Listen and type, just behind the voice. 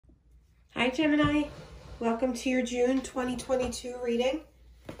Hi Gemini, welcome to your June 2022 reading.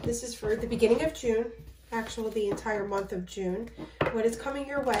 This is for the beginning of June, actually the entire month of June. What is coming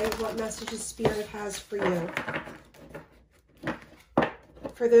your way, what messages Spirit has for you.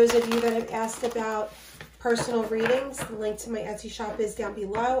 For those of you that have asked about personal readings, the link to my Etsy shop is down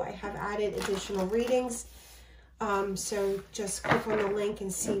below. I have added additional readings. So just click on the link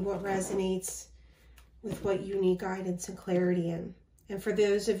and see what resonates with what you need guidance and clarity in. And for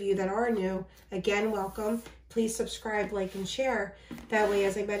those of you that are new, again, welcome. Please subscribe, like, and share. That way,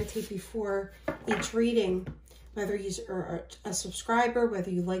 as I meditate before each reading, whether you're a subscriber,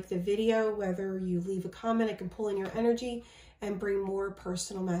 whether you like the video, whether you leave a comment, I can pull in your energy and bring more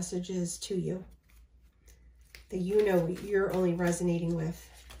personal messages to you that you know you're only resonating with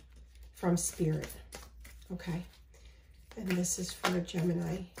from Spirit. Okay. And this is for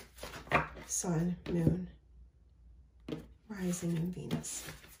Gemini, Sun, Moon, Rising, and Venus.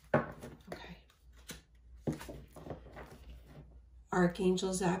 Okay.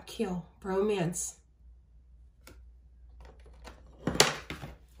 Archangel Zadkiel, romance.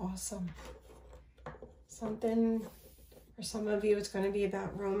 Awesome. Something, for some of you, it's going to be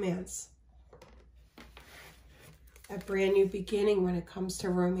about romance. A brand new beginning when it comes to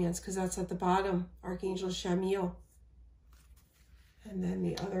romance, because that's at the bottom, Archangel Shamiel. And then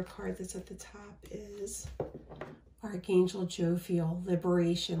the other card that's at the top is Archangel Jophiel,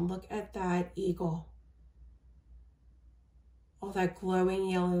 liberation. Look at that eagle. All that glowing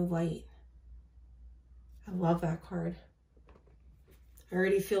yellow light. I love that card. I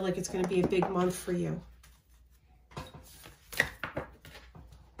already feel like it's going to be a big month for you.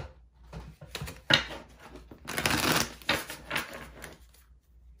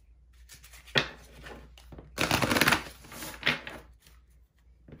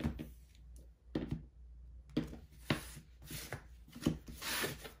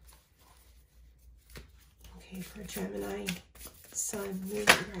 For Gemini, Sun, Moon,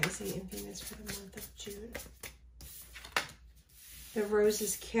 Rising, and Venus for the month of June. The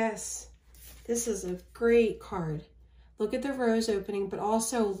Rose's Kiss. This is a great card. Look at the rose opening, but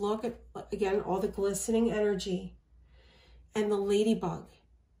also look at, again, all the glistening energy. And the ladybug.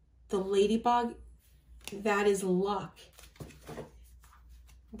 The ladybug, that is luck.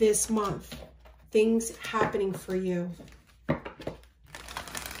 This month, things happening for you.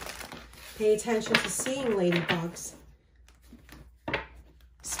 Pay attention to seeing ladybugs.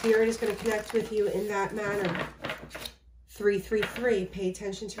 Spirit is going to connect with you in that manner. 333. Pay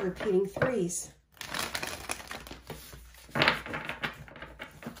attention to repeating threes. All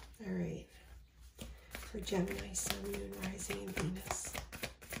right. For Gemini, Sun, Moon, Rising, and Venus.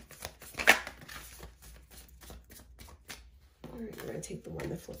 All right, we're going to take the one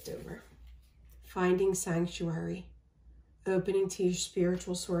that flipped over. Finding sanctuary. Opening to your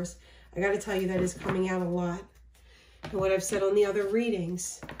spiritual source. I got to tell you, that is coming out a lot. And what I've said on the other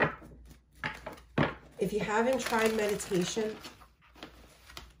readings, if you haven't tried meditation,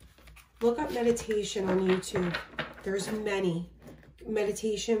 look up meditation on YouTube. There's many.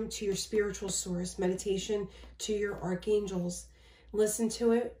 Meditation to your spiritual source, meditation to your archangels. Listen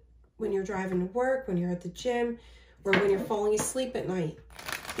to it when you're driving to work, when you're at the gym, or when you're falling asleep at night.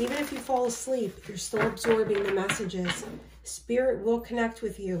 Even if you fall asleep, you're still absorbing the messages. Spirit will connect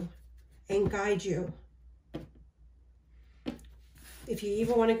with you and guide you. If you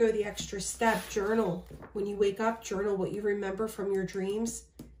even want to go the extra step, journal. When you wake up, journal what you remember from your dreams.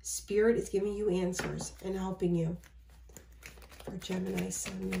 Spirit is giving you answers and helping you. For Gemini,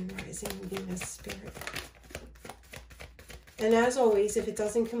 Sun, Moon, Rising, and Venus, Spirit. And as always, if it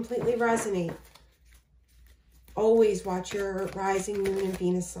doesn't completely resonate, always watch your Rising, Moon, and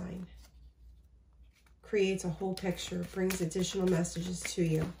Venus sign. Creates a whole picture, brings additional messages to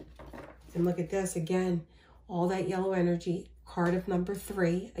you. And look at this again, all that yellow energy, card of number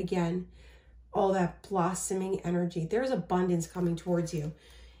 3, again, all that blossoming energy. There's abundance coming towards you.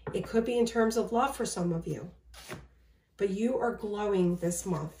 It could be in terms of love for some of you, but you are glowing this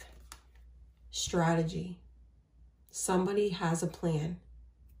month. Strategy. Somebody has a plan.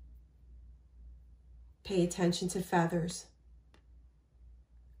 Pay attention to feathers.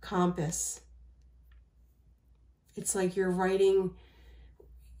 Compass. It's like you're writing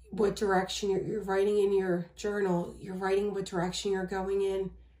what direction you're writing in your journal. You're writing what direction you're going in.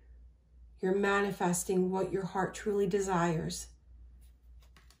 You're manifesting what your heart truly desires.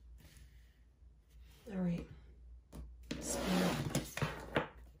 All right. Spirit,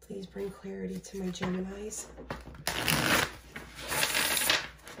 please bring clarity to my Geminis.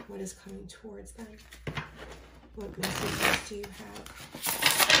 What is coming towards them? What messages do you have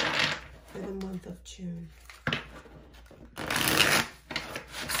for the month of June?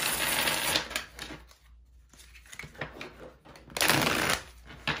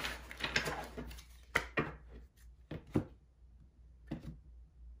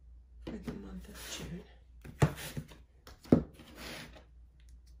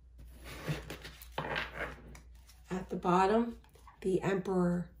 bottom, the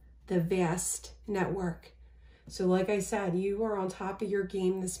Emperor, the vast network. So like I said, you are on top of your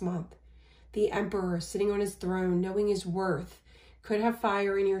game this month. The Emperor sitting on his throne, knowing his worth, could have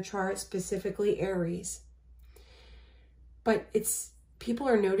fire in your chart, specifically Aries. But people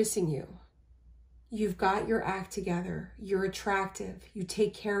are noticing you. You've got your act together. You're attractive. You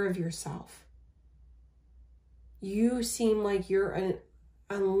take care of yourself. You seem like you're an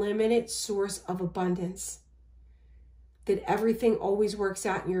unlimited source of abundance. That everything always works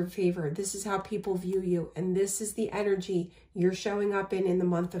out in your favor. This is how people view you. And this is the energy you're showing up in the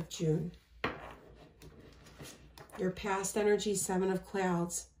month of June. Your past energy, 7 of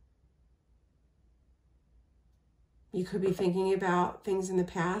clouds. You could be thinking about things in the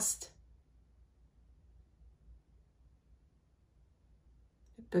past.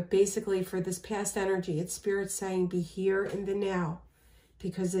 But basically for this past energy, it's Spirit saying be here in the now.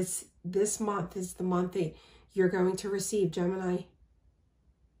 Because this month is the month that you're going to receive, Gemini.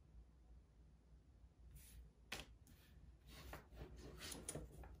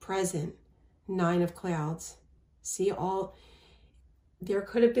 Present, 9 of clouds. See, there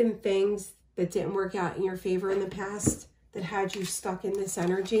could have been things that didn't work out in your favor in the past that had you stuck in this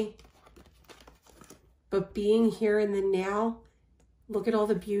energy. But being here in the now, look at all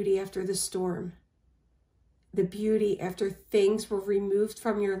the beauty after the storm. The beauty after things were removed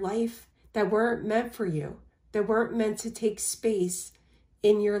from your life that weren't meant for you, that weren't meant to take space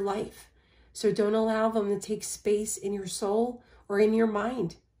in your life. So don't allow them to take space in your soul or in your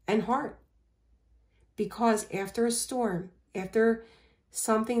mind and heart. Because after a storm, after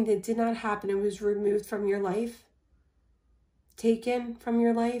something that did not happen and was removed from your life, taken from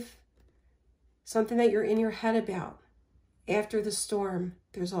your life, something that you're in your head about, after the storm,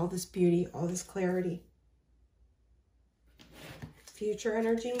 there's all this beauty, all this clarity. Future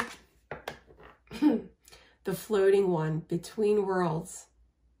energy, the floating one, between worlds.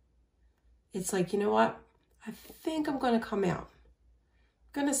 It's like, you know what? I think I'm going to come out.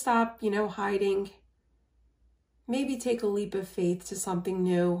 I'm going to stop, hiding. Maybe take a leap of faith to something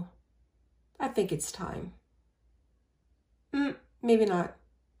new. I think it's time. Maybe not.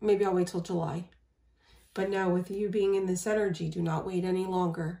 Maybe I'll wait till July. But no, with you being in this energy, do not wait any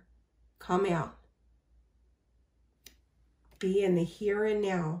longer. Come out. Be in the here and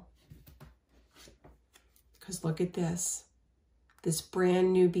now. Because look at this. This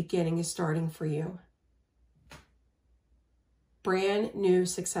brand new beginning is starting for you. Brand new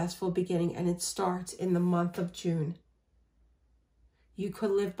successful beginning, and it starts in the month of June. You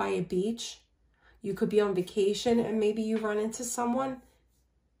could live by a beach. You could be on vacation and maybe you run into someone.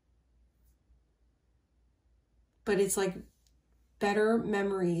 But it's like better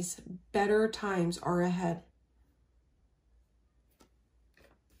memories, better times are ahead.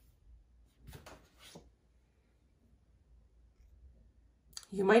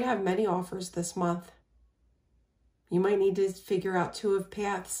 You might have many offers this month. You might need to figure out 2 of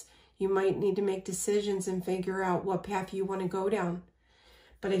paths. You might need to make decisions and figure out what path you want to go down.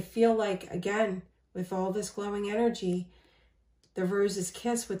 But I feel like, again, with all this glowing energy, the rose's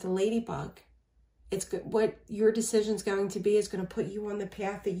kiss with the ladybug, it's good. What your decision's going to be is going to put you on the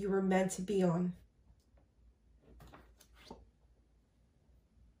path that you were meant to be on.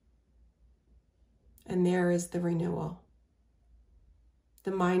 And there is the renewal.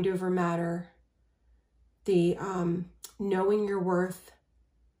 The mind over matter. The knowing your worth.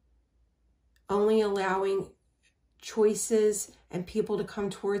 Only allowing choices and people to come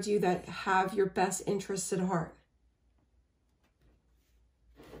towards you that have your best interests at heart.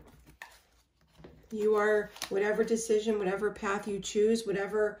 You are, whatever decision, whatever path you choose,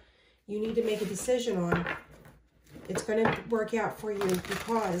 whatever you need to make a decision on, it's going to work out for you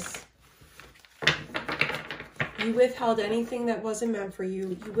because you withheld anything that wasn't meant for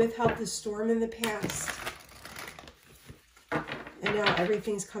you. You withheld the storm in the past. And now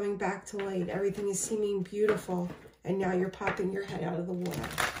everything's coming back to light. Everything is seeming beautiful. And now you're popping your head out of the water.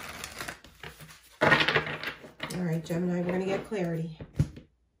 All right, Gemini, we're going to get clarity.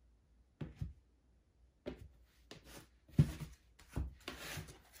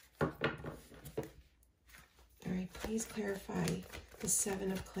 All right, please clarify the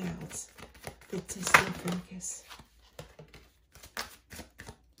 7 of clouds, the distant focus.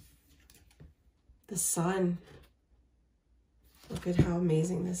 The sun. Look at how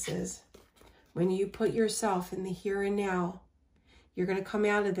amazing this is. When you put yourself in the here and now, you're going to come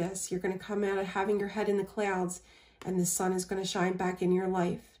out of this. You're going to come out of having your head in the clouds, and the sun is going to shine back in your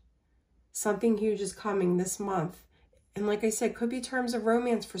life. Something huge is coming this month. And like I said, could be terms of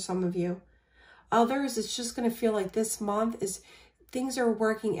romance for some of you. Others, it's just going to feel like this month is things are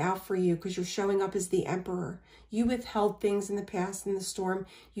working out for you because you're showing up as the Emperor. You withheld things in the past in the storm.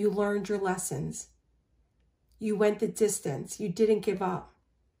 You learned your lessons. You went the distance. You didn't give up.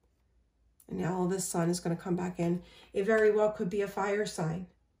 And now all the sun is going to come back in. It very well could be a fire sign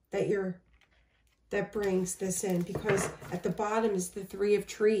that brings this in, because at the bottom is the Three of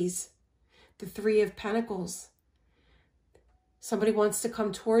Trees, the Three of Pentacles. Somebody wants to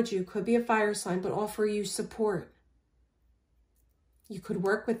come towards you. Could be a fire sign, but offer you support. You could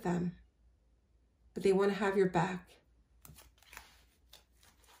work with them, but they want to have your back.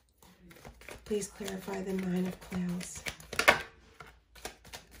 Please clarify the Nine of Clouds.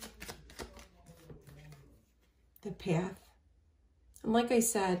 The path. And like I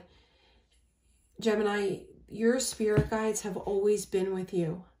said, Gemini, your spirit guides have always been with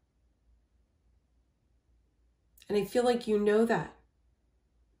you. And I feel like you know that.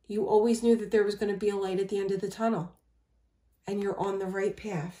 You always knew that there was going to be a light at the end of the tunnel. And you're on the right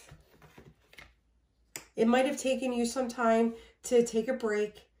path. It might have taken you some time to take a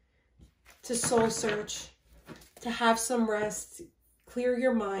break, to soul search, to have some rest, clear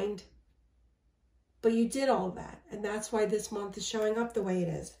your mind. But you did all that. And that's why this month is showing up the way it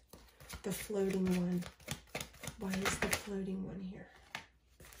is. The floating one. Why is the floating one here?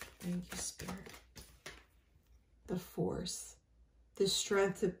 Thank you, Spirit. The force. The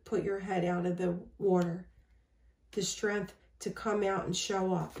strength to put your head out of the water. The strength to come out and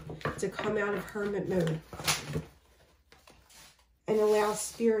show up. To come out of hermit mode. And allow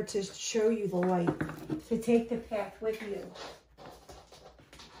Spirit to show you the light. To take the path with you.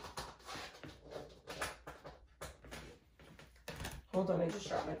 Hold on, I just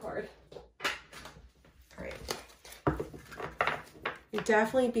dropped my card. All right. You're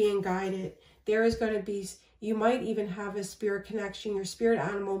definitely being guided. There is going to be, you might even have a spirit connection. Your spirit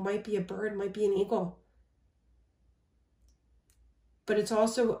animal might be a bird, might be an eagle. But it's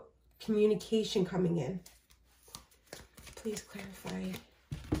also communication coming in. Please clarify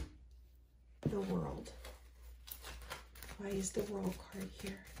the world. Why is the world card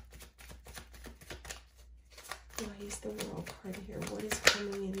here? Why is the world card here? What is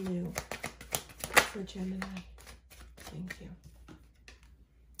coming in new for Gemini? Thank you.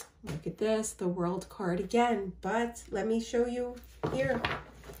 Look at this, the world card again. But let me show you here.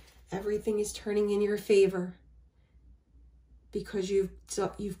 Everything is turning in your favor because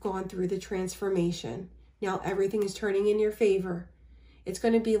you've gone through the transformation. Now everything is turning in your favor. It's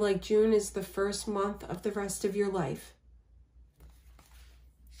going to be like June is the first month of the rest of your life.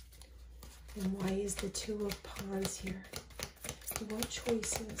 And why is the Two of Wands here? What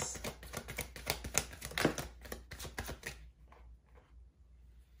choices?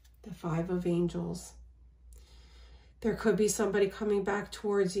 The Five of Angels. There could be somebody coming back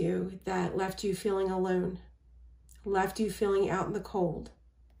towards you that left you feeling alone. Left you feeling out in the cold.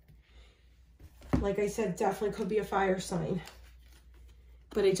 Like I said, definitely could be a fire sign.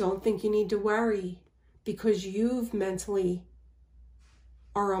 But I don't think you need to worry because you've mentally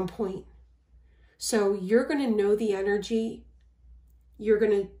are on point. So you're going to know the energy. You're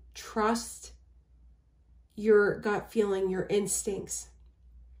going to trust your gut feeling, your instincts.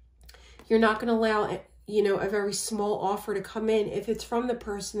 You're not going to allow, you know, a very small offer to come in if it's from the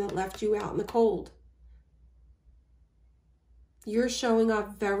person that left you out in the cold. You're showing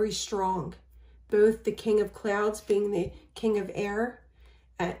up very strong. Both the King of Clouds being the King of Air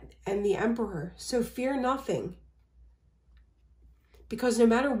and the Emperor. So fear nothing. Because no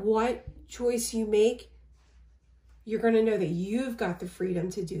matter what choice you make, you're going to know that you've got the freedom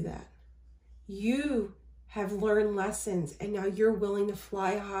to do that. You have learned lessons and now you're willing to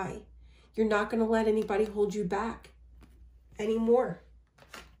fly high. You're not going to let anybody hold you back anymore.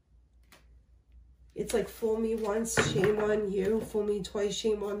 It's like fool me once, shame on you. Fool me twice,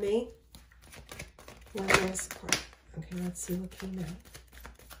 shame on me. One last card. Okay, let's see what came out.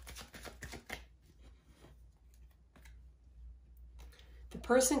 The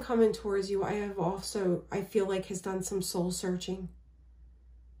person coming towards you, I feel like has done some soul searching.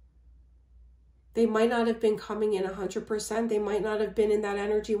 They might not have been coming in 100%. They might not have been in that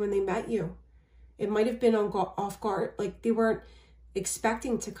energy when they met you. It might have been off guard. Like they weren't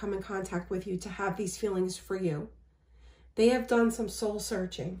expecting to come in contact with you, to have these feelings for you. They have done some soul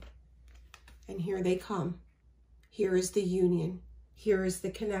searching. And here they come. Here is the union. Here is the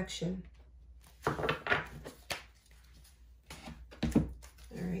connection. All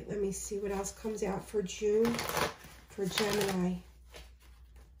right, let me see what else comes out for June for Gemini.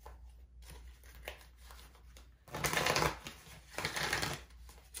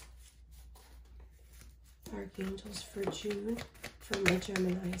 Archangels for June for my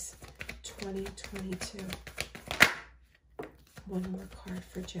Geminis 2022. One more card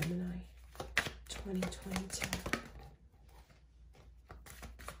for Gemini 2022.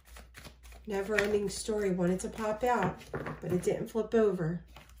 Never-ending story. Wanted to pop out, but it didn't flip over.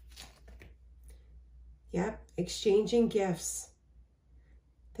 Yep, exchanging gifts.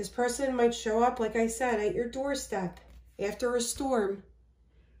 This person might show up, like I said, at your doorstep after a storm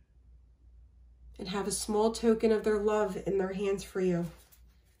and have a small token of their love in their hands for you.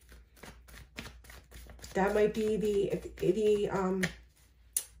 That might be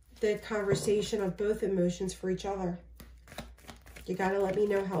the conversation of both emotions for each other. You got to let me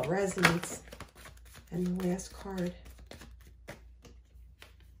know how it resonates. And the last card.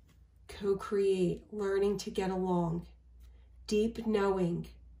 Co-create, learning to get along. Deep knowing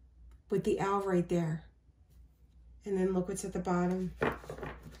with the owl right there. And then look what's at the bottom.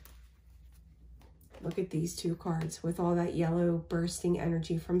 Look at these two cards with all that yellow bursting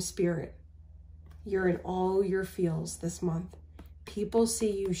energy from Spirit. You're in all your feels this month. People see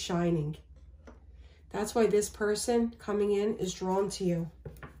you shining. That's why this person coming in is drawn to you.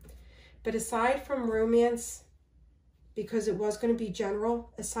 But aside from romance, because it was going to be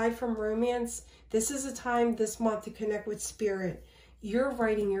general, aside from romance, this is a time this month to connect with Spirit. You're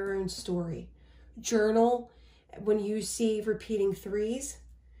writing your own story. Journal when you see repeating threes,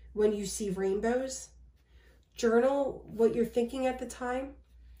 when you see rainbows. Journal what you're thinking at the time.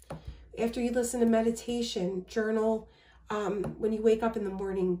 After you listen to meditation, journal when you wake up in the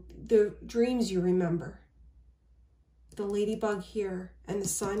morning, the dreams you remember. The ladybug here and the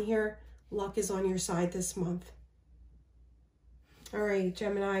sun here, luck is on your side this month. All right,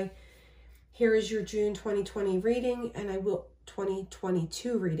 Gemini, here is your June 2020 reading, and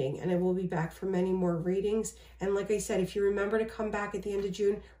 2022 reading, and I will be back for many more readings. And like I said, if you remember to come back at the end of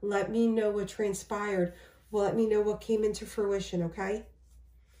June, let me know what transpired. Well, let me know what came into fruition, okay?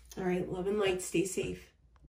 All right, love and light. Stay safe.